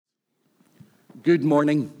Good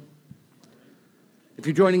morning. If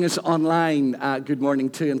you're joining us online, good morning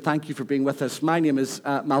too, and thank you for being with us. My name is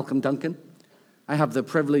Malcolm Duncan. I have the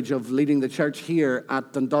privilege of leading the church here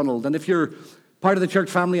at Dundonald. And if you're part of the church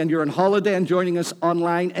family and you're on holiday and joining us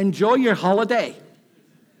online, enjoy your holiday.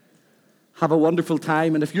 Have a wonderful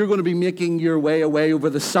time. And if you're going to be making your way away over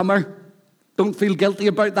the summer, don't feel guilty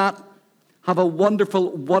about that. Have a wonderful,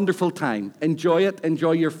 wonderful time. Enjoy it.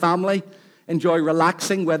 Enjoy your family. Enjoy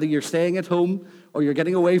relaxing, whether you're staying at home or you're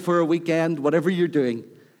getting away for a weekend, whatever you're doing.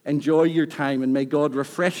 Enjoy your time, and may God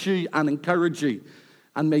refresh you and encourage you,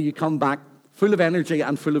 and may you come back full of energy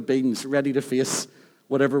and full of beans, ready to face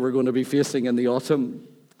whatever we're going to be facing in the autumn.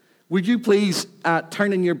 Would you please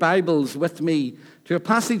turn in your Bibles with me to a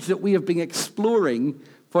passage that we have been exploring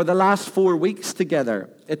for the last 4 weeks together.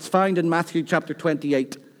 It's found in Matthew chapter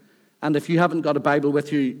 28, and if you haven't got a Bible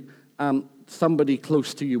with you, somebody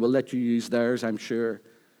close to you will let you use theirs, I'm sure.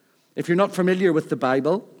 If you're not familiar with the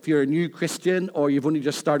Bible, if you're a new Christian or you've only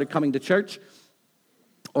just started coming to church,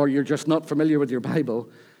 or you're just not familiar with your Bible,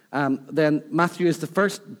 then Matthew is the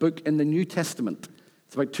first book in the New Testament.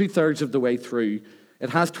 It's about 2/3 of the way through. It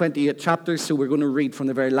has 28 chapters, so we're going to read from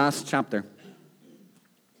the very last chapter.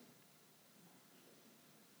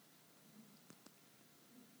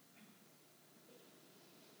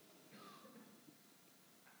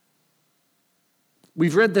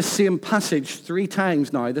 We've read this same passage 3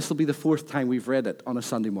 times now. This will be the 4th time we've read it on a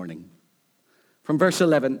Sunday morning. From verse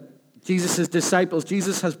 11, Jesus' disciples,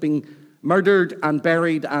 Jesus has been murdered and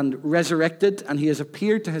buried and resurrected, and he has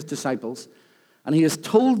appeared to his disciples, and he has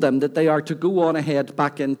told them that they are to go on ahead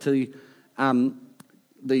back into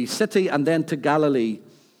the city and then to Galilee,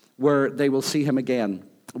 where they will see him again.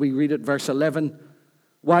 We read at verse 11,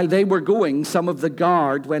 while they were going, some of the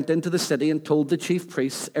guard went into the city and told the chief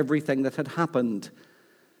priests everything that had happened.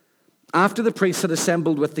 After the priests had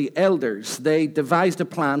assembled with the elders, they devised a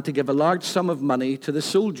plan to give a large sum of money to the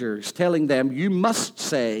soldiers, telling them, you must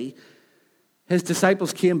say, his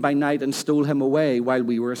disciples came by night and stole him away while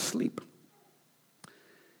we were asleep.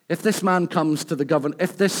 If this comes to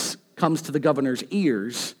the governor's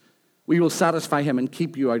ears, we will satisfy him and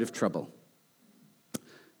keep you out of trouble.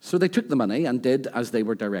 So they took the money and did as they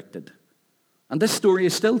were directed. And this story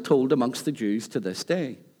is still told amongst the Jews to this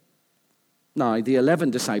day. Now, the 11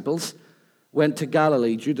 disciples went to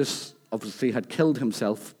Galilee. Judas obviously had killed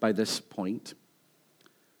himself by this point,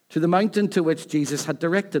 to the mountain to which Jesus had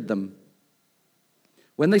directed them.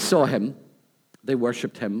 When they saw him, they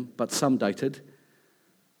worshipped him, but some doubted.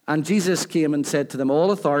 And Jesus came and said to them,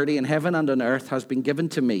 all authority in heaven and on earth has been given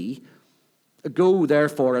to me. Go,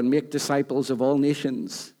 therefore, and make disciples of all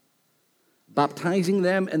nations, baptizing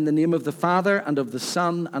them in the name of the Father and of the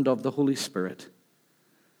Son and of the Holy Spirit,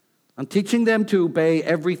 and teaching them to obey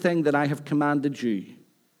everything that I have commanded you.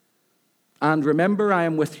 And remember, I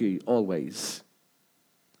am with you always,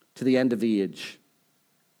 to the end of the age.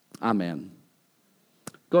 Amen.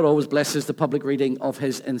 God always blesses the public reading of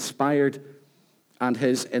his inspired and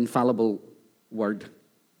his infallible word.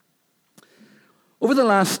 Over the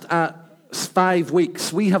last 5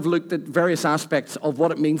 weeks, we have looked at various aspects of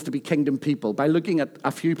what it means to be kingdom people by looking at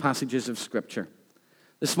a few passages of Scripture.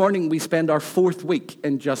 This morning, we spend our 4th week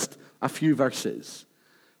in just a few verses.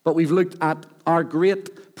 But we've looked at our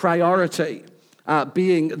great priority,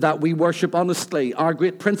 being that we worship honestly. Our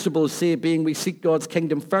great principles, being we seek God's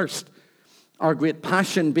kingdom first. Our great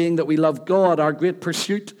passion being that we love God. Our great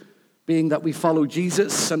pursuit being that we follow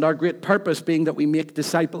Jesus. And our great purpose being that we make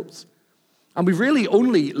disciples. And we've really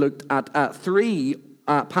only looked at 3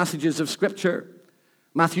 passages of Scripture.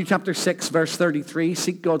 Matthew chapter 6, verse 33,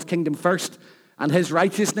 seek God's kingdom first and his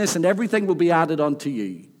righteousness, and everything will be added unto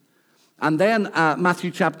you. And then Matthew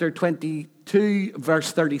chapter 22,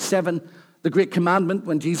 verse 37, the great commandment,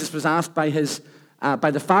 when Jesus was asked by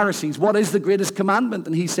the Pharisees, what is the greatest commandment?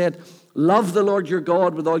 And he said, love the Lord your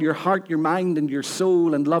God with all your heart, your mind, and your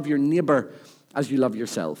soul, and love your neighbor as you love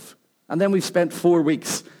yourself. And then we've spent 4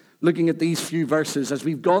 weeks looking at these few verses as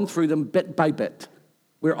we've gone through them bit by bit.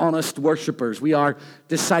 We're honest worshipers. We are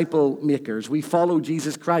disciple makers. We follow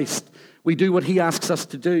Jesus Christ. We do what he asks us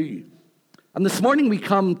to do. And this morning we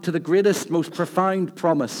come to the greatest, most profound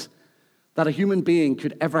promise that a human being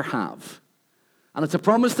could ever have. And it's a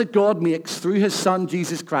promise that God makes through his Son,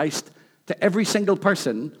 Jesus Christ, to every single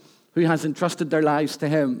person who has entrusted their lives to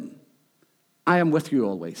him. I am with you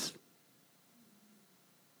always,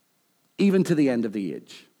 even to the end of the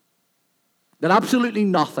age. That absolutely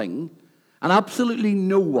nothing and absolutely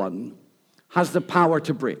no one has the power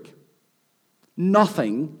to break.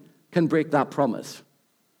 Nothing can break that promise.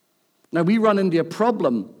 Now, we run into a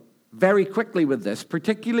problem very quickly with this,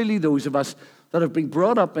 particularly those of us that have been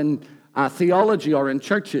brought up in theology or in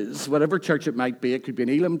churches, whatever church it might be. It could be an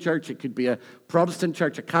Elim church, it could be a Protestant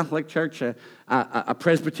church, a Catholic church, a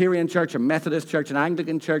Presbyterian church, a Methodist church, an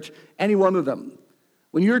Anglican church, any one of them.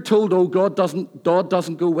 When you're told, oh, God doesn't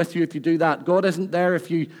go with you if you do that. God isn't there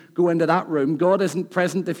if you go into that room. God isn't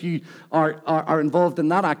present if you are involved in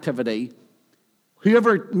that activity.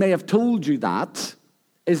 Whoever may have told you that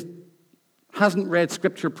hasn't read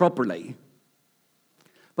Scripture properly.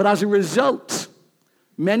 But as a result,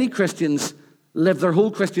 many Christians live their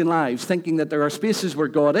whole Christian lives thinking that there are spaces where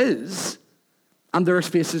God is and there are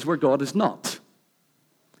spaces where God is not.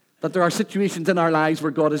 That there are situations in our lives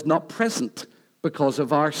where God is not present because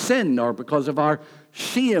of our sin or because of our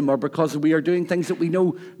shame or because we are doing things that we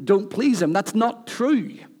know don't please Him. That's not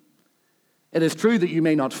true. It is true that you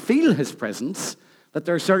may not feel His presence, that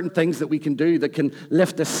there are certain things that we can do that can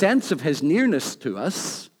lift a sense of His nearness to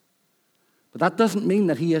us, but that doesn't mean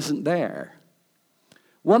that He isn't there.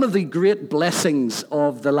 One of the great blessings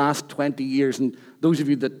of the last 20 years, and those of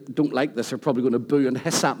you that don't like this are probably going to boo and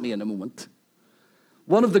hiss at me in a moment.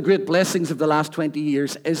 One of the great blessings of the last 20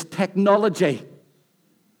 years is technology.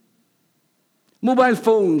 Mobile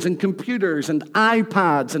phones and computers and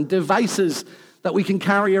iPads and devices that we can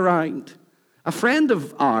carry around. A friend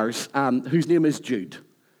of ours, whose name is Jude,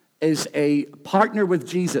 is a partner with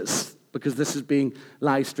Jesus, because this is being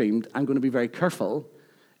live streamed. I'm going to be very careful.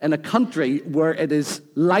 In a country where it is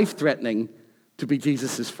life-threatening to be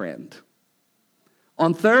Jesus' friend.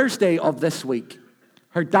 On Thursday of this week,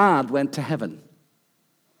 her dad went to heaven.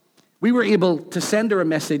 We were able to send her a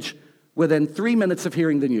message within 3 minutes of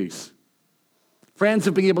hearing the news. Friends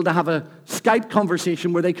have been able to have a Skype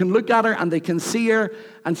conversation where they can look at her and they can see her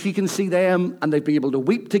and she can see them, and they've been able to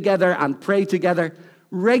weep together and pray together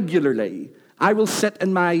regularly. I will sit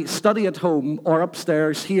in my study at home or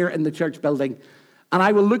upstairs here in the church building, and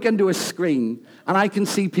I will look into a screen and I can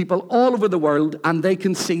see people all over the world and they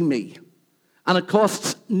can see me. And it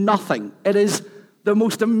costs nothing. It is the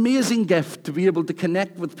most amazing gift to be able to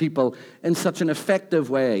connect with people in such an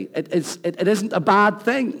effective way. It isn't a bad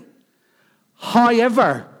thing.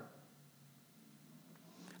 However,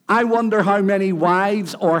 I wonder how many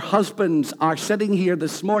wives or husbands are sitting here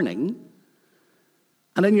this morning,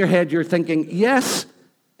 and in your head you're thinking, yes,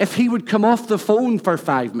 if he would come off the phone for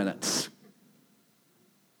 5 minutes.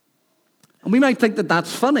 And we might think that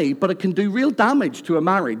that's funny, but it can do real damage to a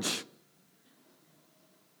marriage.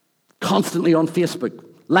 Constantly on Facebook,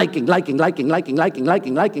 liking. If I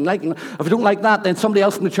don't like that, then somebody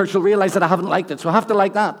else in the church will realize that I haven't liked it, so I have to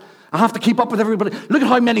like that. I have to keep up with everybody. Look at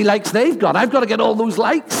how many likes they've got. I've got to get all those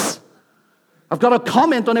likes. I've got to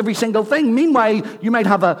comment on every single thing. Meanwhile, you might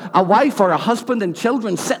have a wife or a husband and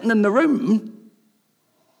children sitting in the room,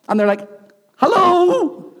 and they're like,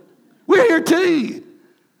 hello, we're here too.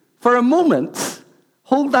 For a moment,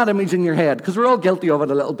 hold that image in your head, because we're all guilty of it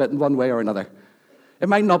a little bit in one way or another. It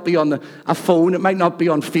might not be on a phone. It might not be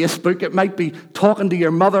on Facebook. It might be talking to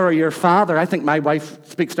your mother or your father. I think my wife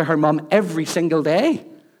speaks to her mum every single day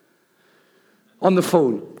on the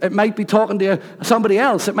phone. It might be talking to somebody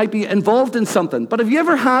else. It might be involved in something. But have you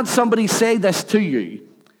ever had somebody say this to you?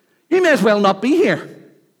 You may as well not be here.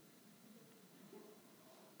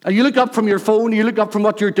 And you look up from your phone, you look up from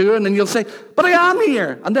what you're doing, and you'll say, but I am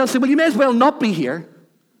here. And they'll say, well, you may as well not be here.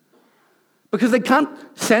 Because they can't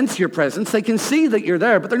sense your presence. They can see that you're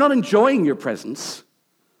there, but they're not enjoying your presence.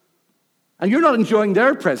 And you're not enjoying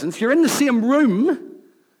their presence. You're in the same room,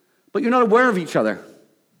 but you're not aware of each other.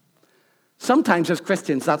 Sometimes as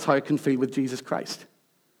Christians, that's how it can feel with Jesus Christ.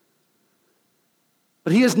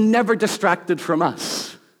 But he is never distracted from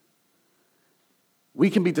us. We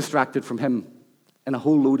can be distracted from him in a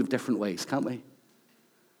whole load of different ways, can't we?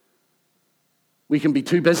 We can be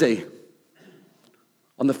too busy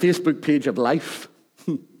on the Facebook page of life,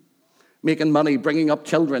 making money, bringing up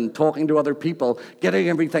children, talking to other people, getting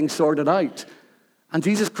everything sorted out. And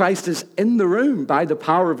Jesus Christ is in the room by the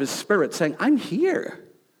power of his Spirit saying, I'm here.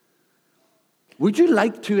 Would you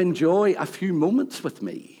like to enjoy a few moments with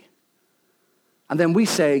me? And then we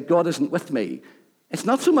say, God isn't with me. It's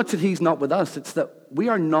not so much that he's not with us, it's that we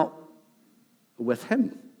are not with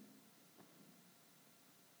him.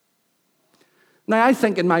 Now, I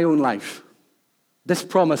think in my own life, this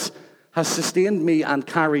promise has sustained me and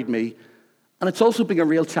carried me, and it's also been a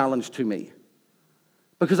real challenge to me.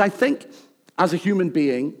 Because I think as a human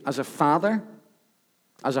being, as a father,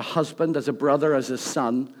 as a husband, as a brother, as a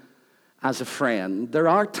son, as a friend, there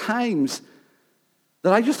are times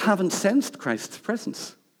that I just haven't sensed Christ's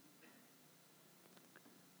presence.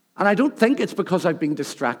 And I don't think it's because I've been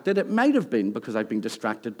distracted. It might have been because I've been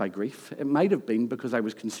distracted by grief. It might have been because I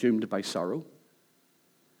was consumed by sorrow.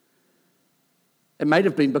 It might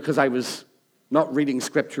have been because I was not reading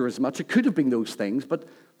Scripture as much. It could have been those things. But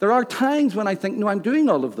there are times when I think, no, I'm doing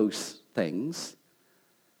all of those things,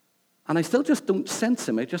 and I still just don't sense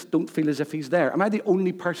him. I just don't feel as if he's there. Am I the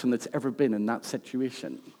only person that's ever been in that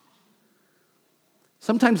situation?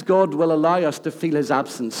 Sometimes God will allow us to feel his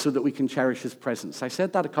absence so that we can cherish his presence. I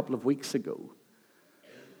said that a couple of weeks ago.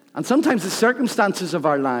 And sometimes the circumstances of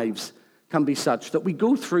our lives can be such that we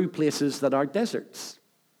go through places that are deserts.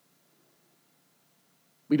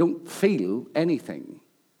 We don't feel anything.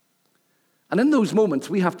 And in those moments,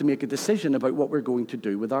 we have to make a decision about what we're going to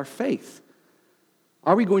do with our faith.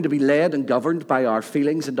 Are we going to be led and governed by our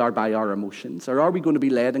feelings and by our emotions? Or are we going to be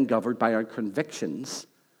led and governed by our convictions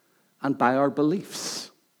and by our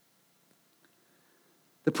beliefs?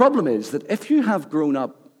 The problem is that if you have grown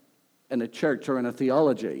up in a church or in a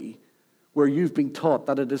theology where you've been taught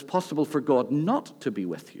that it is possible for God not to be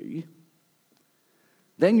with you,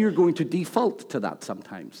 then you're going to default to that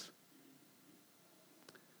sometimes.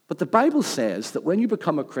 But the Bible says that when you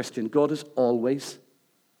become a Christian, God is always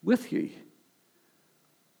with you.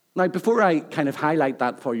 Now, before I kind of highlight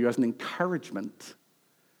that for you as an encouragement,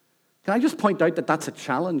 can I just point out that that's a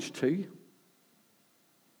challenge too?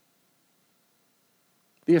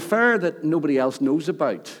 The affair that nobody else knows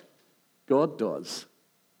about, God does.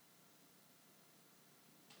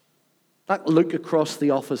 That look across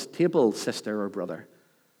the office table, sister or brother,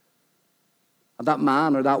 and that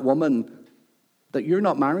man or that woman that you're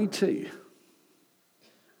not married to.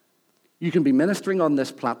 You can be ministering on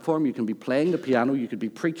this platform, you can be playing the piano, you could be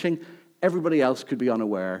preaching, everybody else could be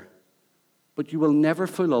unaware, but you will never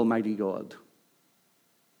fool Almighty God.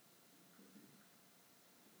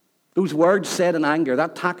 Those words said in anger,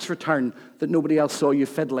 that tax return that nobody else saw you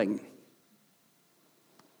fiddling,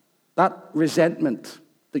 that resentment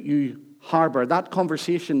that you harbor, that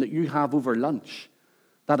conversation that you have over lunch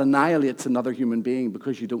that annihilates another human being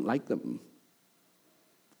because you don't like them.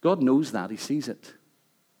 God knows that. He sees it.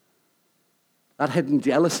 That hidden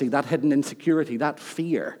jealousy, that hidden insecurity, that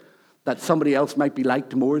fear that somebody else might be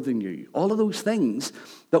liked more than you. All of those things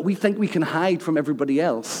that we think we can hide from everybody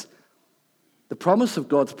else. The promise of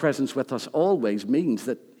God's presence with us always means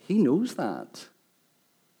that he knows that.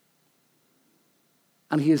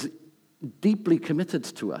 And he is deeply committed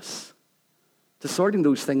to us, to sorting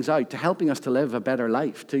those things out, to helping us to live a better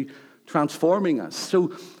life, to transforming us.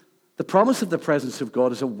 So the promise of the presence of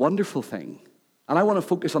God is a wonderful thing. And I want to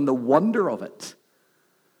focus on the wonder of it.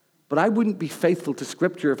 But I wouldn't be faithful to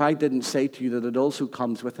Scripture if I didn't say to you that it also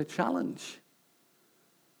comes with a challenge.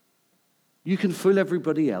 You can fool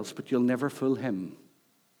everybody else, but you'll never fool him.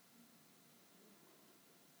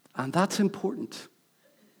 And that's important.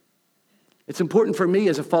 It's important for me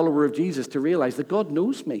as a follower of Jesus to realize that God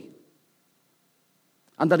knows me.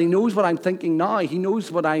 And that he knows what I'm thinking now. He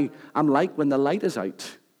knows what I am like when the light is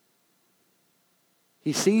out.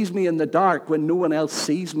 He sees me in the dark when no one else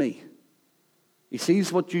sees me. He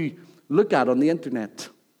sees what you look at on the internet.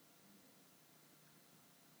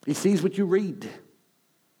 He sees what you read.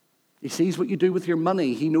 He sees what you do with your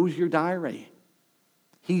money. He knows your diary.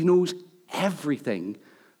 He knows everything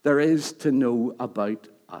there is to know about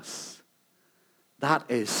us. That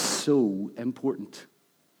is so important.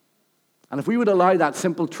 And if we would allow that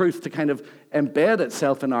simple truth to kind of embed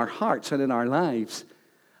itself in our hearts and in our lives,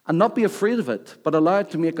 and not be afraid of it, but allow it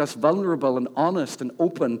to make us vulnerable and honest and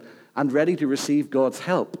open and ready to receive God's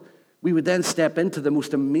help, we would then step into the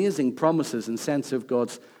most amazing promises and sense of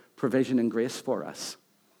God's provision and grace for us.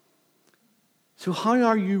 So how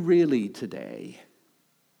are you really today?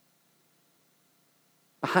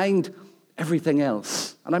 Behind everything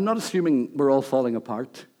else, and I'm not assuming we're all falling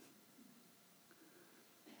apart,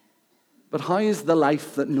 but how is the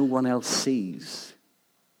life that no one else sees?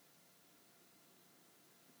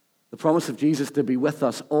 The promise of Jesus to be with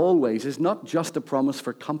us always is not just a promise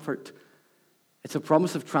for comfort. It's a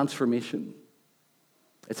promise of transformation.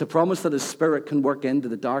 It's a promise that his Spirit can work into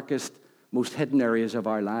the darkest, most hidden areas of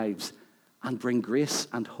our lives and bring grace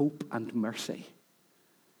and hope and mercy.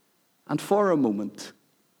 And for a moment,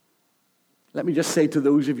 let me just say to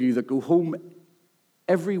those of you that go home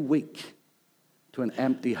every week to an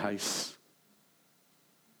empty house,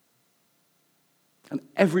 and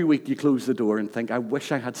every week you close the door and think, I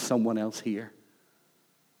wish I had someone else here.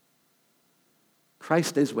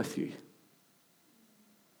 Christ is with you.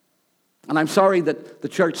 And I'm sorry that the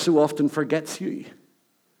church so often forgets you,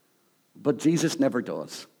 but Jesus never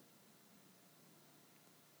does.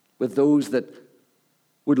 With those that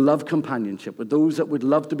would love companionship, with those that would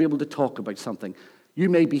love to be able to talk about something. You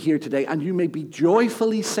may be here today and you may be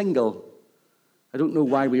joyfully single. I don't know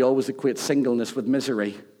why we always equate singleness with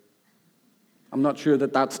misery. I'm not sure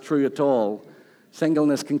that that's true at all.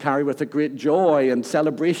 Singleness can carry with it great joy and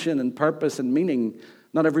celebration and purpose and meaning.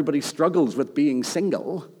 Not everybody struggles with being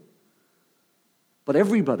single, but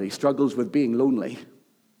everybody struggles with being lonely.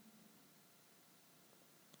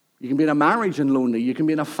 You can be in a marriage and lonely. You can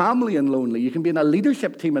be in a family and lonely. You can be in a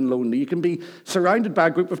leadership team and lonely. You can be surrounded by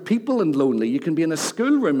a group of people and lonely. You can be in a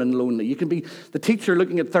schoolroom and lonely. You can be the teacher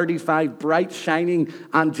looking at 35 bright, shining,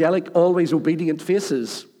 angelic, always obedient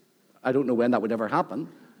faces. I don't know when that would ever happen.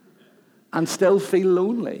 And still feel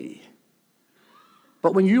lonely.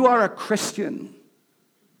 But when you are a Christian,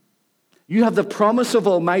 you have the promise of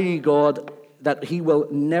Almighty God that He will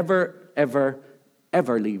never, ever,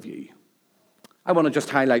 ever leave you. I want to just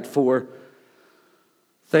highlight 4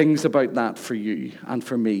 things about that for you and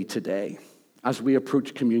for me today as we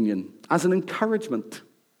approach communion, as an encouragement.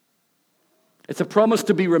 It's a promise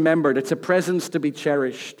to be remembered. It's a presence to be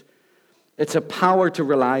cherished. It's a power to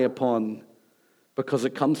rely upon because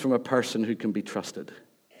it comes from a person who can be trusted.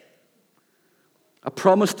 A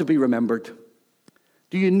promise to be remembered.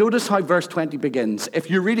 Do you notice how verse 20 begins? If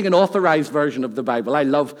you're reading an authorized version of the Bible, I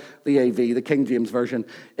love the AV, the King James Version,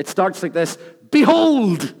 it starts like this: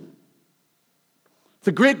 behold! It's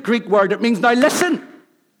a great Greek word. It means now listen.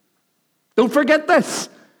 Don't forget this.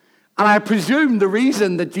 And I presume the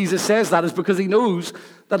reason that Jesus says that is because He knows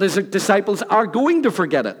that His disciples are going to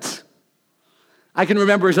forget it. I can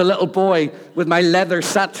remember as a little boy with my leather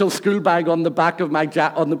satchel school bag on the back of my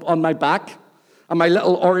on my back, and my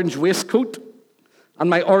little orange waistcoat, and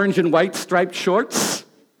my orange and white striped shorts.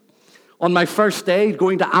 On my first day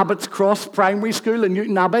going to Abbott's Cross Primary School in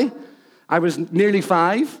Newton Abbey, I was nearly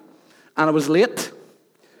 5, and I was late.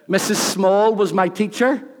 Mrs. Small was my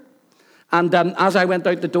teacher, and as I went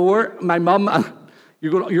out the door, my mum,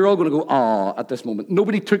 you're all going to go, "Aw," at this moment.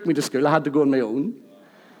 Nobody took me to school. I had to go on my own.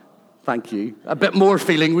 Thank you. A bit more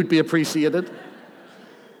feeling would be appreciated.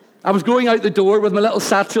 I was going out the door with my little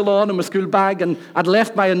satchel on and my school bag, and I'd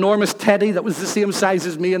left my enormous teddy that was the same size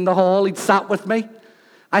as me in the hall. He'd sat with me.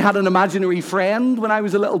 I had an imaginary friend when I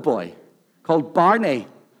was a little boy called Barney.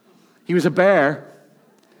 He was a bear.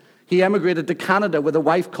 He emigrated to Canada with a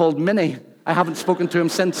wife called Minnie. I haven't spoken to him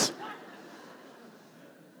since.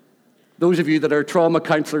 Those of you that are trauma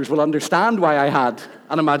counselors will understand why I had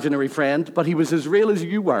an imaginary friend, but he was as real as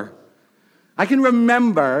you were. I can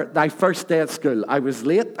remember my first day at school. I was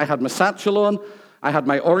late. I had my satchel on. I had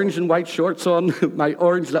my orange and white shorts on, my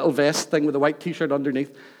orange little vest thing with a white T-shirt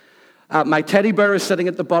underneath. My teddy bear is sitting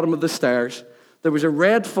at the bottom of the stairs. There was a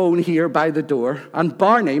red phone here by the door, and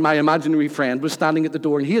Barney, my imaginary friend, was standing at the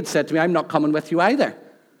door, and he had said to me, "I'm not coming with you either."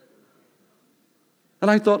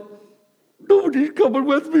 And I thought, nobody's coming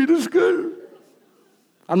with me to school.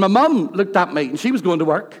 And my mum looked at me, and she was going to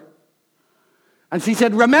work. And she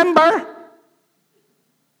said, "Remember,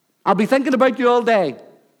 I'll be thinking about you all day."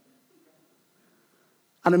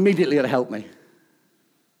 And immediately it helped me.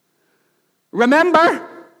 Remember?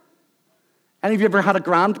 Any of you ever had a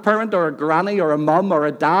grandparent or a granny or a mum or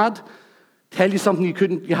a dad tell you something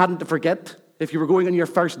you hadn't to forget if you were going on your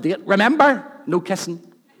first date? Remember? No kissing.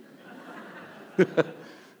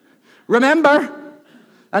 Remember?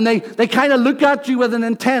 And they kind of look at you with an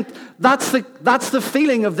intent. That's the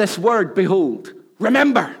feeling of this word, behold.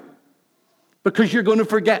 Remember. Because you're going to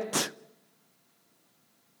forget.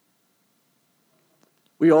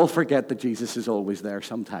 We all forget that Jesus is always there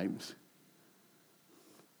sometimes.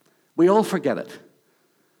 We all forget it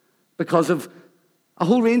because of a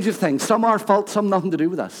whole range of things. Some our fault, some nothing to do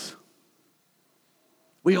with us.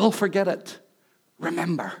 We all forget it.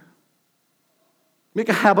 Remember. Make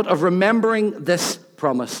a habit of remembering this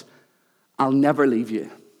promise. I'll never leave you.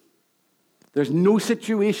 There's no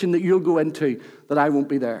situation that you'll go into that I won't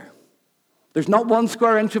be there. There's not 1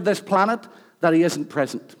 square inch of this planet that He isn't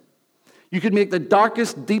present. You could make the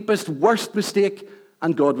darkest, deepest, worst mistake,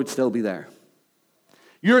 and God would still be there.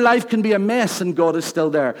 Your life can be a mess, and God is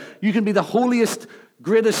still there. You can be the holiest,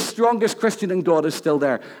 greatest, strongest Christian, and God is still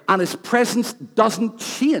there. And His presence doesn't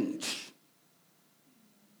change.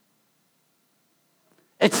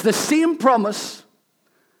 It's the same promise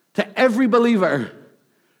to every believer,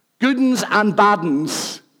 good uns and bad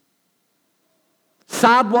uns,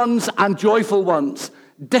 sad ones and joyful ones,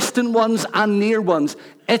 distant ones and near ones.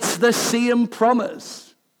 It's the same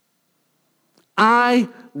promise. I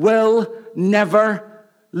will never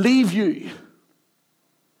leave you.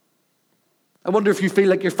 I wonder if you feel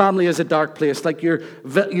like your family is a dark place, like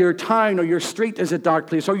your town or your street is a dark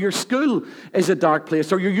place, or your school is a dark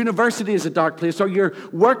place, or your university is a dark place, or your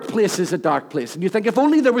workplace is a dark place. And you think, if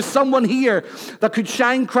only there was someone here that could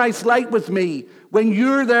shine Christ's light with me. When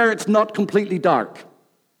you're there, it's not completely dark.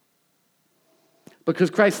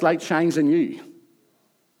 Because Christ's light shines in you.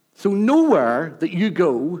 So nowhere that you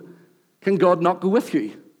go can God not go with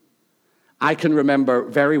you. I can remember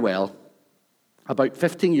very well, about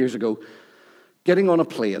 15 years ago, getting on a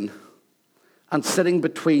plane and sitting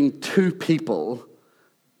between two people,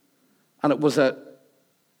 and it wasn't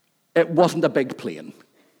a big plane.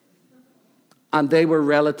 And they were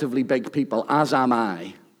relatively big people, as am I.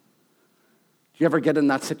 Do you ever get in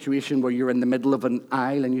that situation where you're in the middle of an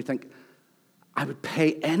aisle and you think, I would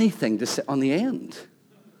pay anything to sit on the end?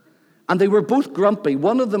 And they were both grumpy.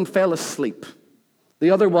 One of them fell asleep. The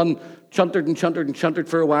other one chuntered and chuntered and chuntered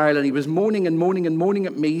for a while, and he was moaning and moaning and moaning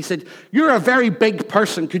at me. He said, "You're a very big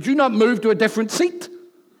person. Could you not move to a different seat?"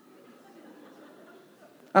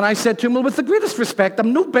 And I said to him, "Well, with the greatest respect,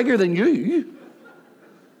 I'm no bigger than you."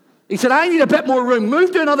 He said, "I need a bit more room.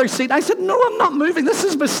 Move to another seat." I said, "No, I'm not moving. This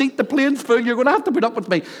is my seat. The plane's full. You're going to have to put up with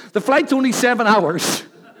me. The flight's only 7 hours."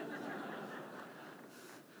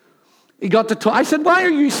 He got to talk. I said, "Why are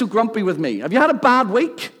you so grumpy with me? Have you had a bad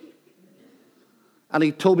week?" And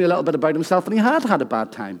he told me a little bit about himself, and he had had a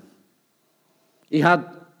bad time. He had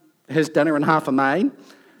his dinner and half of mine,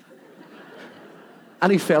 and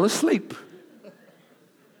he fell asleep.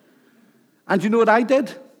 And you know what I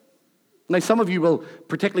did? Now, some of you will,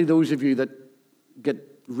 particularly those of you that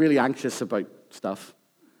get really anxious about stuff.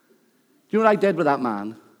 Do you know what I did with that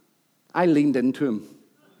man? I leaned into him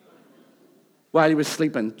while he was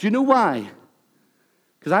sleeping. Do you know why?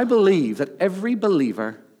 Because I believe that every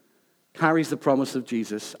believer carries the promise of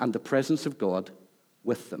Jesus and the presence of God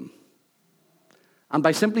with them. And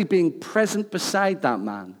by simply being present beside that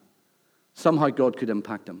man, somehow God could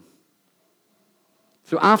impact him.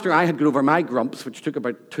 So after I had got over my grumps, which took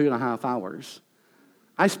about 2.5 hours,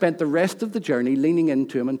 I spent the rest of the journey leaning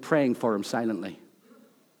into him and praying for him silently.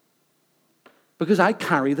 Because I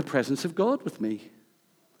carry the presence of God with me.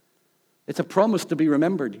 It's a promise to be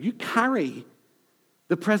remembered. You carry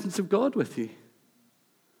the presence of God with you.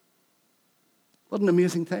 What an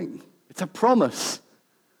amazing thing. It's a promise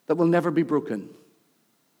that will never be broken.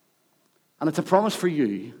 And it's a promise for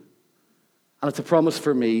you. And it's a promise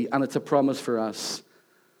for me. And it's a promise for us.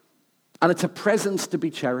 And it's a presence to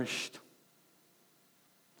be cherished.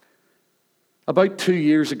 About 2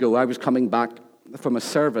 years ago, I was coming back from a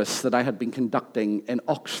service that I had been conducting in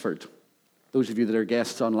Oxford. Those of you that are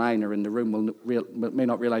guests online or in the room may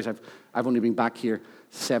not realize I've only been back here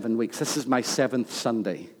 7 weeks. This is my 7th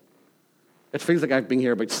Sunday. It feels like I've been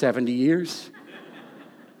here about 70 years.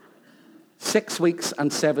 6 weeks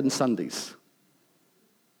and 7 Sundays.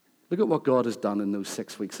 Look at what God has done in those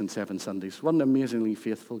 6 weeks and 7 Sundays. What an amazingly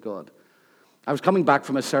faithful God. I was coming back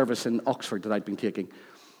from a service in Oxford that I'd been taking.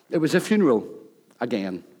 It was a funeral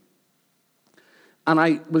again. And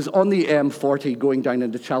I was on the M40 going down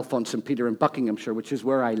into Chalfont St. Peter in Buckinghamshire, which is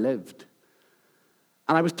where I lived.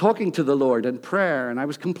 And I was talking to the Lord in prayer, and I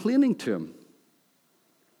was complaining to him.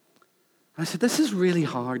 I said, this is really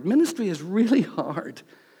hard. Ministry is really hard.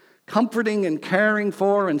 Comforting and caring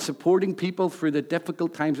for and supporting people through the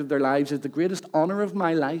difficult times of their lives is the greatest honor of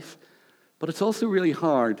my life, but it's also really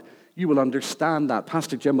hard. You will understand that.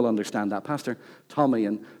 Pastor Jim will understand that. Pastor Tommy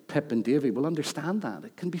and Pip and Davey will understand that.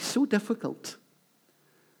 It can be so difficult.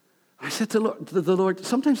 I said to the Lord,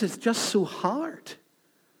 sometimes it's just so hard.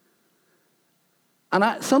 And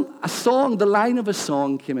the line of a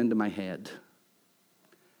song came into my head.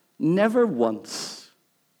 Never once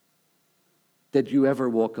did you ever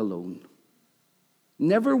walk alone.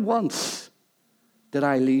 Never once did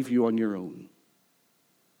I leave you on your own.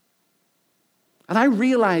 And I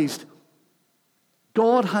realized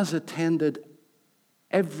God has attended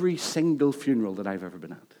every single funeral that I've ever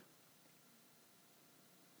been at.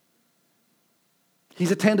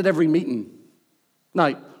 He's attended every meeting.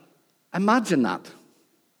 Now, imagine that.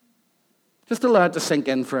 Just allow it to sink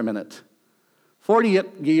in for a minute.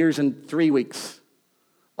 48 years and 3 weeks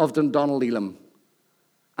of Dundonald Elim,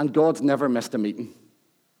 and God's never missed a meeting.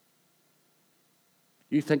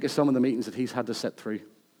 You think of some of the meetings that he's had to sit through.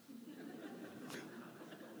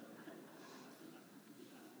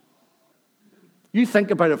 You think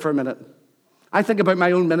about it for a minute. I think about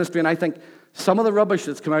my own ministry, and I think some of the rubbish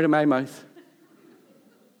that's come out of my mouth,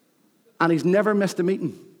 and he's never missed a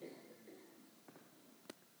meeting.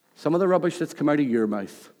 Some of the rubbish that's come out of your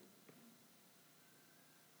mouth.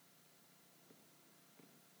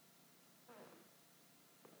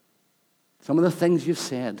 Some of the things you've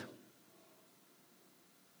said.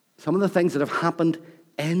 Some of the things that have happened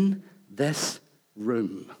in this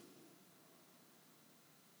room.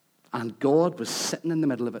 And God was sitting in the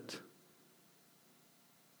middle of it.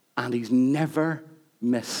 And he's never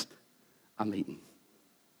missed a meeting.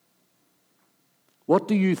 What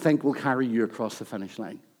do you think will carry you across the finish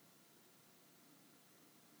line?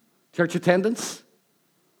 Church attendance,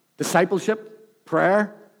 discipleship,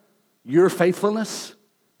 prayer, your faithfulness,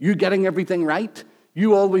 you getting everything right,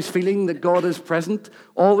 you always feeling that God is present,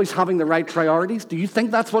 always having the right priorities. Do you think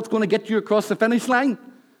that's what's going to get you across the finish line?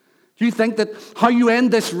 Do you think that how you end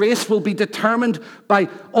this race will be determined by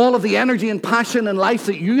all of the energy and passion and life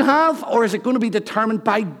that you have? Or is it going to be determined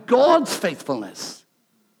by God's faithfulness?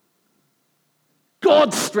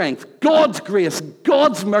 God's strength, God's grace,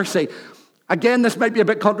 God's mercy. Again, this might be a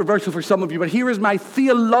bit controversial for some of you, but here is my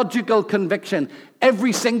theological conviction.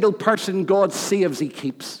 Every single person God saves, he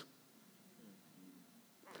keeps.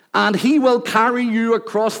 And he will carry you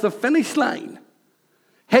across the finish line.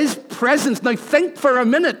 His presence. Now think for a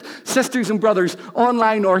minute, sisters and brothers,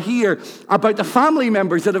 online or here, about the family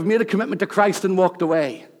members that have made a commitment to Christ and walked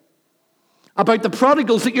away. About the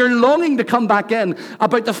prodigals that you're longing to come back in.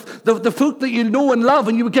 About the folk that you know and love,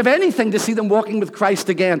 and you would give anything to see them walking with Christ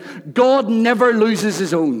again. God never loses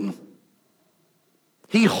his own.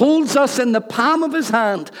 He holds us in the palm of his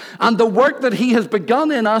hand, and the work that he has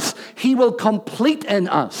begun in us, he will complete in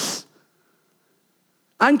us.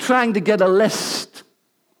 I'm trying to get a list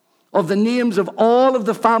of the names of all of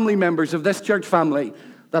the family members of this church family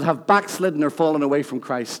that have backslidden or fallen away from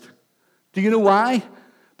Christ. Do you know why?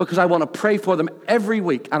 Because I want to pray for them every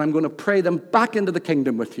week, and I'm going to pray them back into the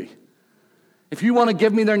kingdom with you. If you want to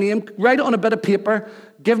give me their name, write it on a bit of paper,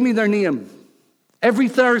 give me their name. Every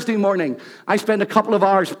Thursday morning, I spend a couple of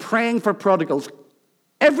hours praying for prodigals.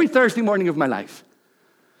 Every Thursday morning of my life.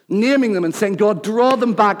 Naming them and saying, God, draw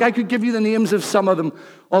them back. I could give you the names of some of them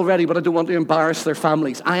already, but I don't want to embarrass their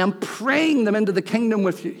families. I am praying them into the kingdom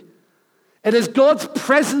with you. It is God's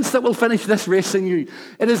presence that will finish this race in you.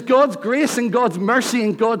 It is God's grace and God's mercy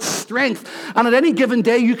and God's strength. And at any given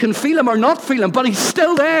day, you can feel him or not feel him, but he's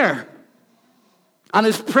still there. And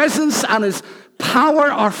his presence and his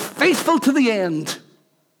power are faithful to the end.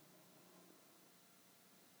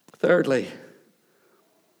 Thirdly,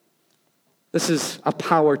 this is a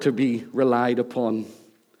power to be relied upon.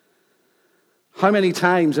 How many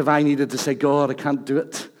times have I needed to say, God, I can't do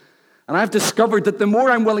it? And I've discovered that the more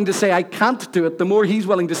I'm willing to say I can't do it, the more he's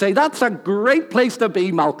willing to say, that's a great place to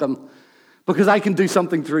be, Malcolm, because I can do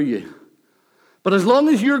something through you. But as long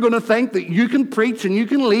as you're going to think that you can preach and you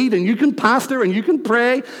can lead and you can pastor and you can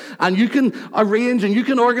pray and you can arrange and you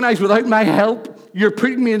can organize without my help, you're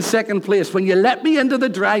putting me in second place. When you let me into the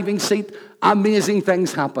driving seat, amazing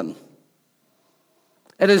things happen.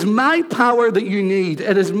 It is my power that you need.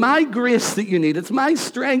 It is my grace that you need. It's my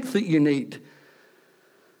strength that you need.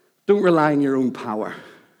 Don't rely on your own power.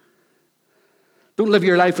 Don't live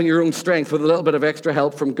your life on your own strength with a little bit of extra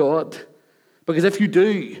help from God. Because if you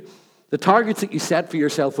do, the targets that you set for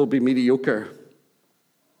yourself will be mediocre.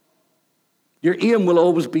 Your aim will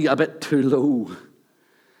always be a bit too low.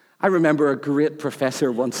 I remember a great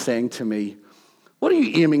professor once saying to me, what are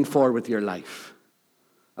you aiming for with your life?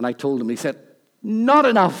 And I told him, he said, not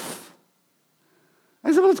enough.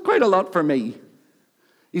 I said, well, it's quite a lot for me.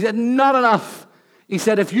 He said, not enough. He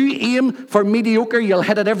said, if you aim for mediocre, you'll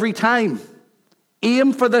hit it every time.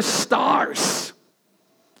 Aim for the stars.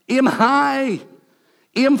 Aim high.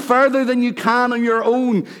 Aim further than you can on your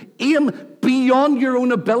own. Aim beyond your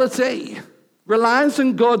own ability. Reliance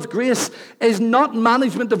on God's grace is not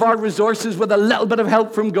management of our resources with a little bit of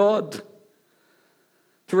help from God.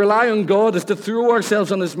 To rely on God is to throw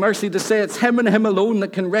ourselves on his mercy, to say it's him and him alone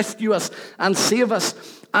that can rescue us and save us.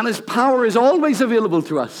 And his power is always available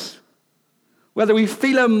to us. Whether we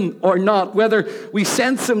feel him or not, whether we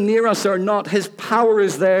sense him near us or not, his power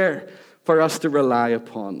is there for us to rely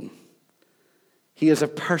upon. He is a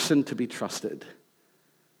person to be trusted.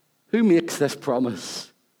 Who makes this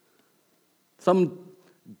promise? Some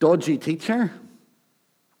dodgy teacher?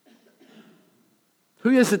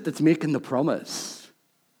 Who is it that's making the promise?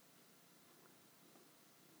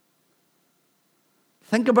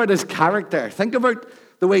 Think about his character. Think about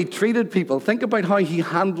the way he treated people. Think about how he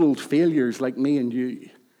handled failures like me and you.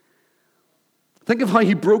 Think of how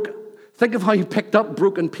he picked up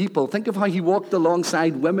broken people. Think of how he walked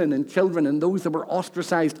alongside women and children and those that were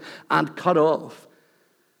ostracized and cut off.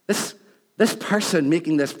 This person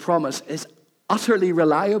making this promise is utterly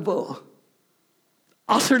reliable,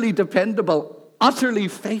 utterly dependable, utterly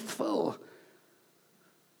faithful.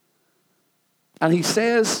 And he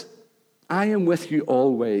says, I am with you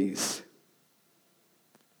always,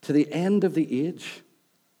 to the end of the age.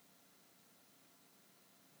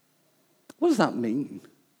 What does that mean?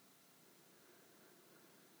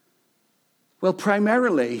 Well,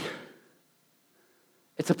 primarily,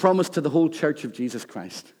 it's a promise to the whole church of Jesus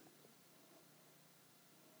Christ.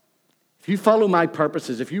 If you follow my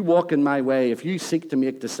purposes, if you walk in my way, if you seek to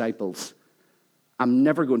make disciples, I'm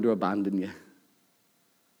never going to abandon you.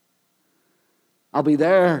 I'll be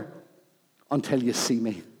there until you see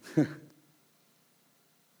me.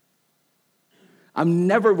 I'm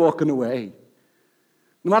never walking away.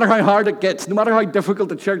 No matter how hard it gets, no matter how difficult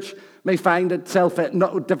the church may find itself in,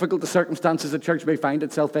 not difficult the circumstances the church may find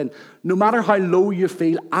itself in, no matter how low you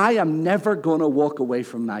feel, I am never going to walk away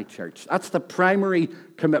from my church. That's the primary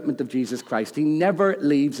commitment of Jesus Christ. He never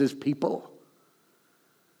leaves his people.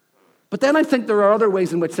 But then I think there are other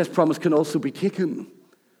ways in which this promise can also be taken.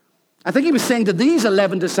 I think he was saying to these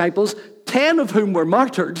 11 disciples, 10 of whom were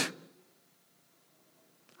martyred,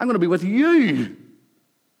 I'm going to be with you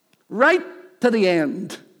right to the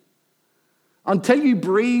end, until you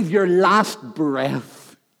breathe your last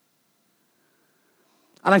breath.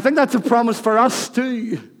 And I think that's a promise for us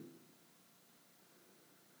too.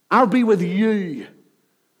 I'll be with you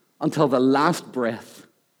until the last breath.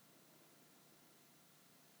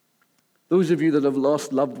 Those of you that have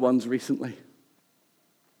lost loved ones recently,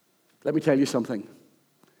 let me tell you something.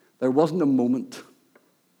 There wasn't a moment,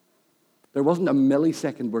 there wasn't a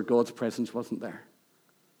millisecond where God's presence wasn't there.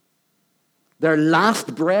 Their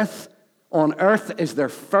last breath on earth is their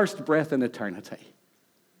first breath in eternity.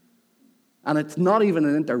 And it's not even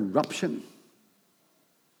an interruption.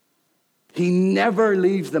 He never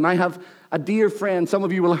leaves them. I have a dear friend, some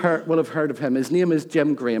of you will have heard of him. His name is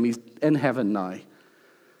Jim Graham. He's in heaven now.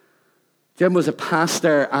 Jim was a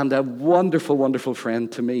pastor and a wonderful, wonderful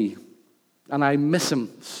friend to me. And I miss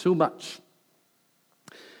him so much.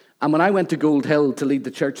 And when I went to Gold Hill to lead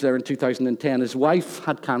the church there in 2010, his wife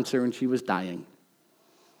had cancer and she was dying.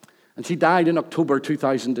 And she died in October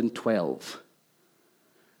 2012.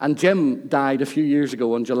 And Jim died a few years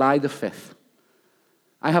ago on July the 5th.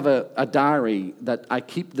 I have a diary that I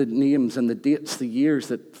keep the names and the dates, the years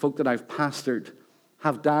that folk that I've pastored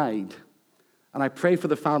have died. And I pray for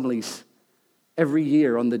the families every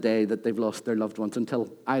year on the day that they've lost their loved ones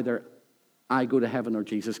until either I go to heaven or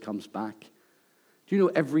Jesus comes back. Do you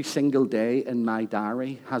know every single day in my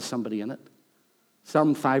diary has somebody in it?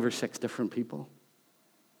 Some 5 or 6 different people.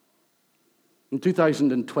 In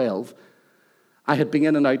 2012, I had been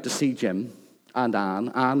in and out to see Jim and Anne.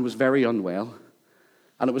 Anne was very unwell,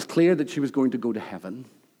 and it was clear that she was going to go to heaven.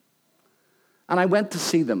 And I went to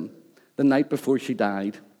see them the night before she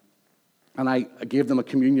died, and I gave them a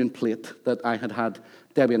communion plate that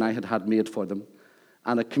Debbie and I had made for them,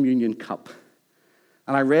 and a communion cup.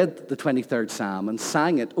 And I read the 23rd Psalm and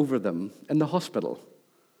sang it over them in the hospital.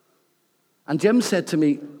 And Jim said to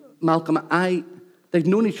me, Malcolm, they'd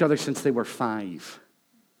known each other since they were 5.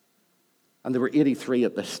 And they were 83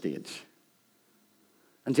 at this stage.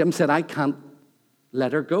 And Jim said, I can't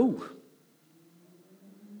let her go.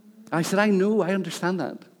 I said, I know, I understand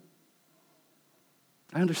that.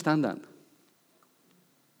 I understand that.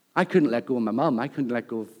 I couldn't let go of my mum. I couldn't let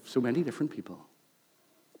go of so many different people.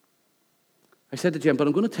 I said to Jim, but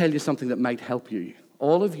I'm going to tell you something that might help you.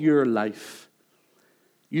 All of your life,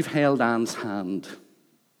 you've held Anne's hand.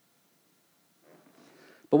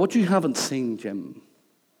 But what you haven't seen, Jim,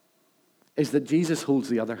 is that Jesus holds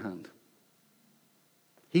the other hand.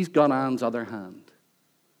 He's got Anne's other hand.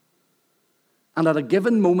 And at a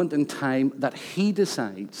given moment in time that he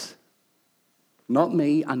decides, not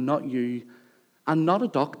me and not you, and not a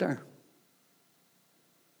doctor,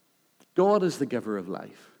 God is the giver of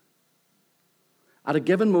life. At a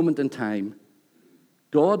given moment in time,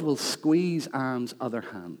 God will squeeze Anne's other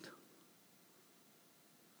hand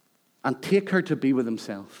and take her to be with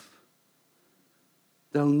himself.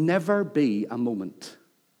 There'll never be a moment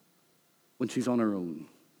when she's on her own.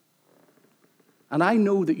 And I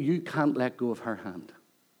know that you can't let go of her hand.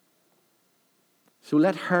 So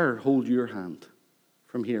let her hold your hand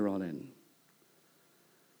from here on in.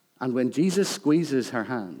 And when Jesus squeezes her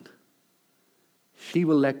hand, she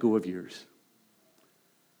will let go of yours.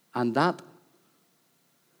 And that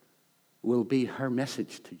will be her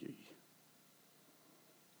message to you.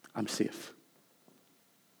 I'm safe.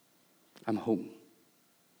 I'm home.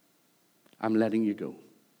 I'm letting you go.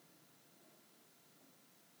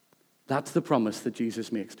 That's the promise that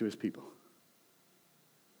Jesus makes to his people.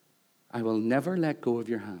 I will never let go of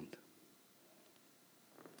your hand.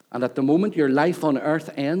 And at the moment your life on earth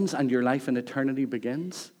ends and your life in eternity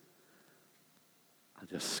begins, I'll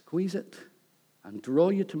just squeeze it and draw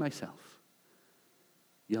you to myself.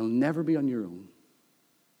 You'll never be on your own.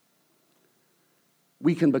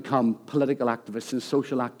 We can become political activists and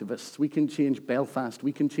social activists. We can change Belfast.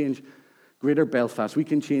 We can change Greater Belfast. We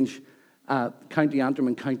can change County Antrim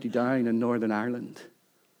and County Down in Northern Ireland.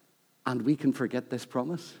 And we can forget this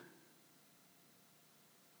promise.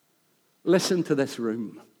 Listen to this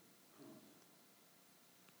room.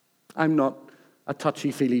 I'm not a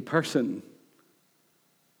touchy-feely person.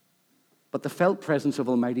 But the felt presence of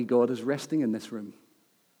Almighty God is resting in this room.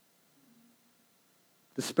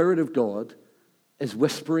 The Spirit of God is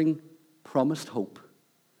whispering promised hope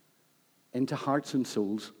into hearts and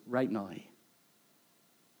souls right now.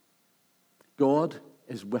 God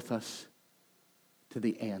is with us to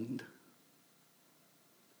the end.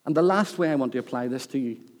 And the last way I want to apply this to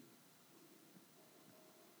you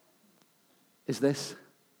is this.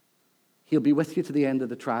 He'll be with you to the end of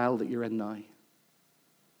the trial that you're in now.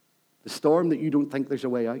 The storm that you don't think there's a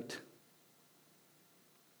way out.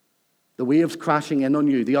 The waves crashing in on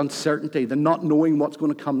you, the uncertainty, the not knowing what's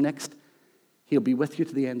going to come next. He'll be with you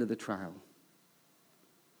to the end of the trial.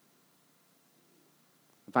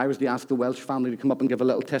 If I was to ask the Welsh family to come up and give a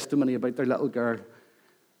little testimony about their little girl,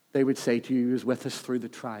 they would say to you, he was with us through the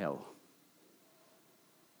trial.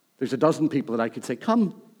 There's a dozen people that I could say,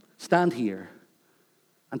 come, stand here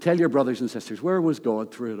and tell your brothers and sisters, where was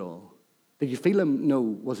God through it all? Did you feel him? No.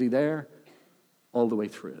 Was he there? All the way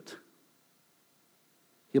through it.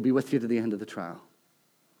 He'll be with you to the end of the trial.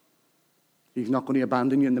 He's not going to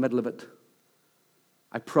abandon you in the middle of it.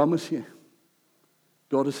 I promise you,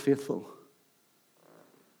 God is faithful.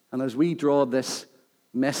 And as we draw this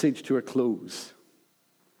message to a close,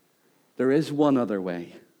 there is one other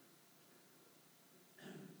way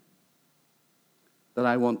that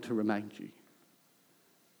I want to remind you,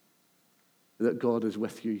 that God is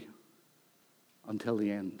with you until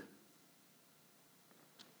the end.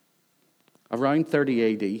 Around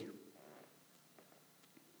 30 AD,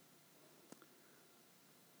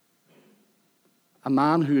 a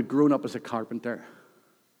man who had grown up as a carpenter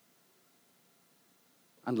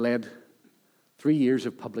and led 3 years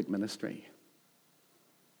of public ministry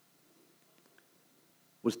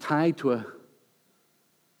was tied to a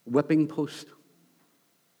whipping post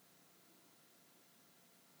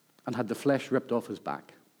and had the flesh ripped off his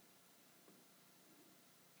back.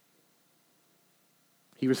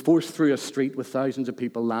 He was forced through a street with thousands of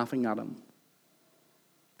people laughing at him.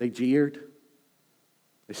 They jeered.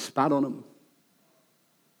 They spat on him.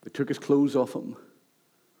 They took his clothes off him.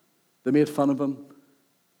 They made fun of him.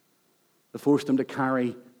 They forced him to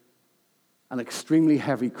carry an extremely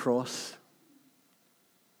heavy cross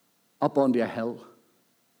up onto a hill.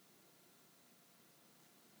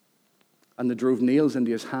 And they drove nails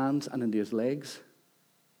into his hands and into his legs.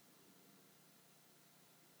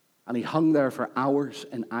 And he hung there for hours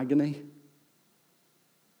in agony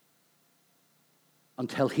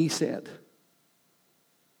until he said,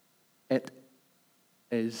 "It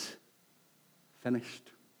is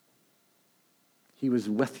finished." He was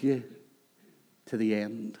with you to the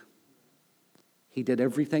end. He did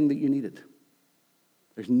everything that you needed.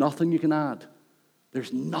 There's nothing you can add.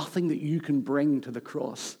 There's nothing that you can bring to the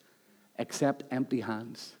cross except empty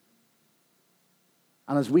hands.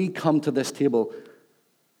 And as we come to this table,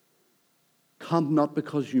 come not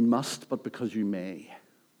because you must, but because you may.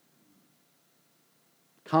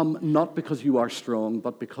 Come not because you are strong,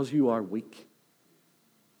 but because you are weak.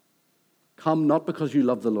 Come not because you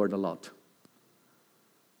love the Lord a lot,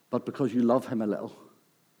 but because you love him a little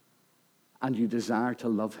and you desire to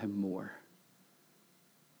love him more.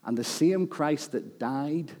 And the same Christ that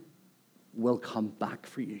died will come back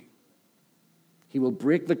for you. He will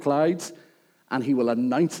break the clouds and he will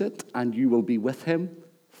announce it, and you will be with him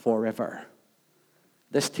forever.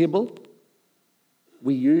 This table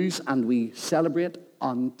we use and we celebrate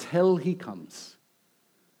until he comes.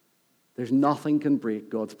 There's nothing can break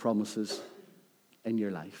God's promises in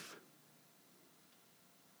your life.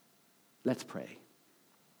 Let's pray.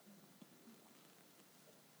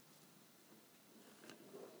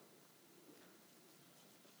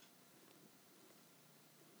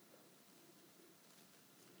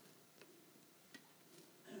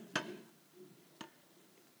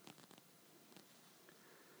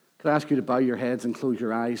 Could I ask you to bow your heads and close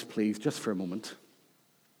your eyes, please, just for a moment?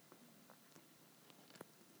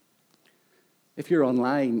 If you're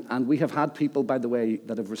online, and we have had people, by the way,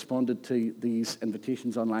 that have responded to these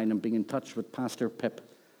invitations online and being in touch with Pastor Pip,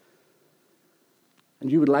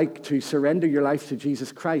 and you would like to surrender your life to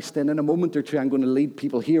Jesus Christ, then in a moment or two I'm going to lead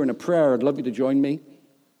people here in a prayer. I'd love you to join me,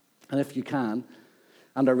 and if you can,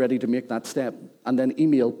 and are ready to make that step, and then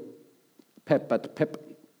email Pip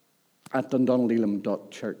at Dundonald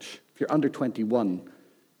If you're under 21,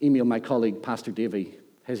 email my colleague, Pastor Davey.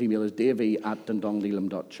 His email is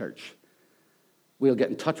davey@Dundonald We'll get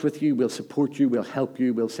in touch with you, we'll support you, we'll help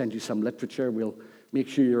you, we'll send you some literature, we'll make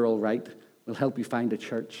sure you're all right, we'll help you find a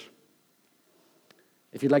church.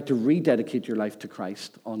 If you'd like to rededicate your life to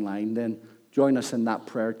Christ online, then join us in that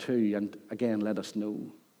prayer too, and again, let us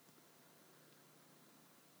know.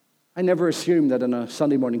 I never assume that in a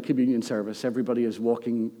Sunday morning communion service, everybody is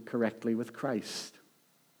walking correctly with Christ.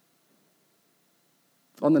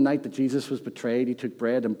 On the night that Jesus was betrayed, he took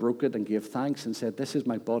bread and broke it and gave thanks and said, "This is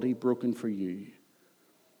my body broken for you."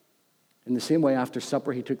 In the same way, after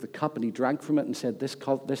supper, he took the cup and he drank from it and said, this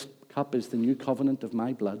cup is the new covenant of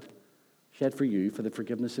my blood, shed for you for the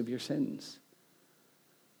forgiveness of your sins.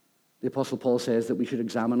 The Apostle Paul says that we should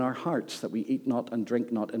examine our hearts, that we eat not and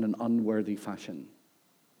drink not in an unworthy fashion.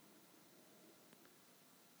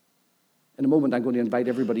 In a moment, I'm going to invite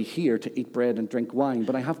everybody here to eat bread and drink wine,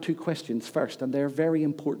 but I have two questions first, and they're very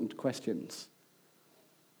important questions.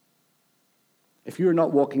 If you're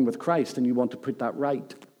not walking with Christ and you want to put that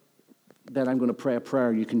right, then I'm going to pray a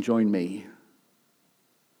prayer. You can join me.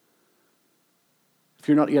 If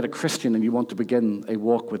you're not yet a Christian and you want to begin a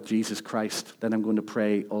walk with Jesus Christ, then I'm going to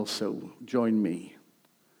pray also. Join me.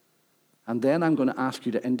 And then I'm going to ask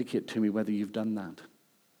you to indicate to me whether you've done that.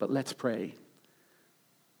 But let's pray.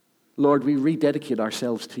 Lord, we rededicate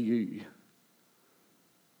ourselves to you.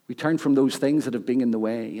 We turn from those things that have been in the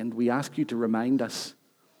way, and we ask you to remind us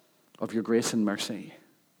of your grace and mercy.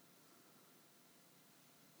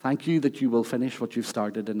 Thank you that you will finish what you've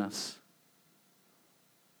started in us.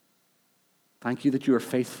 Thank you that you are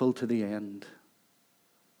faithful to the end.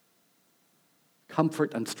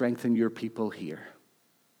 Comfort and strengthen your people here.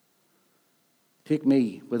 Take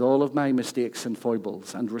me with all of my mistakes and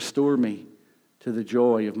foibles and restore me to the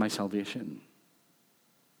joy of my salvation.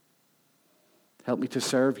 Help me to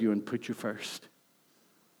serve you and put you first.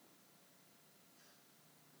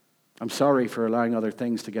 I'm sorry for allowing other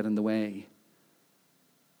things to get in the way,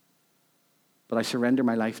 but I surrender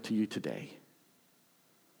my life to you today.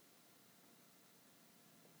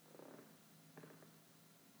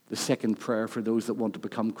 The second prayer for those that want to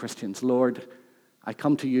become Christians. Lord, I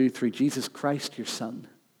come to you through Jesus Christ, your Son.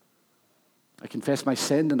 I confess my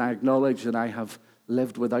sin and I acknowledge that I have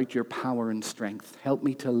lived without your power and strength. Help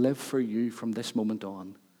me to live for you from this moment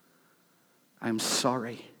on. I'm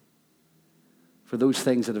sorry for those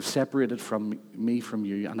things that have separated from me from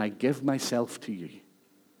you, and I give myself to you.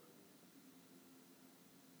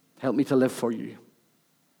 Help me to live for you.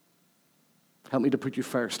 Help me to put you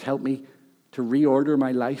first. Help me to reorder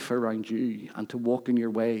my life around you and to walk in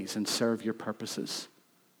your ways and serve your purposes.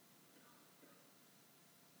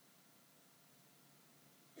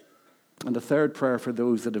 And the third prayer for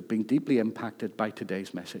those that have been deeply impacted by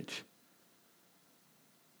today's message.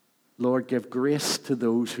 Lord, give grace to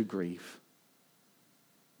those who grieve.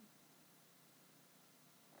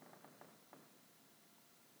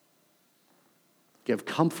 Give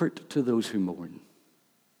comfort to those who mourn.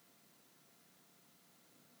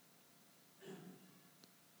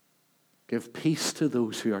 Give peace to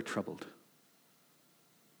those who are troubled.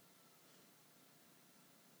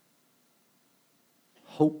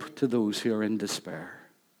 Hope to those who are in despair.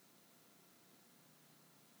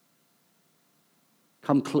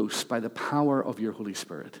 Come close by the power of your Holy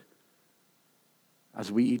Spirit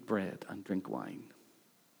as we eat bread and drink wine.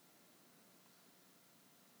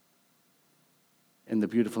 In the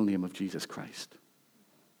beautiful name of Jesus Christ.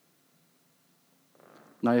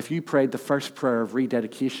 Now, if you prayed the first prayer of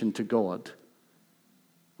rededication to God,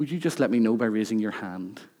 would you just let me know by raising your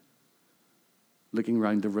hand? Looking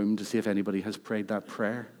around the room to see if anybody has prayed that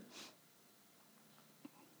prayer.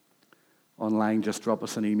 Online, just drop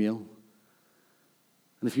us an email.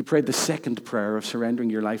 And if you prayed the second prayer of surrendering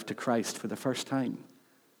your life to Christ for the first time,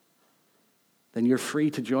 then you're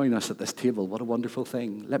free to join us at this table. What a wonderful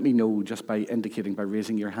thing. Let me know just by indicating, by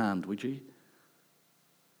raising your hand, would you?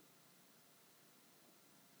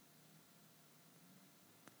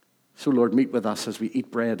 So, Lord, meet with us as we eat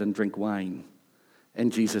bread and drink wine. In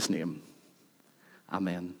Jesus' name,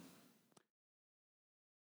 amen.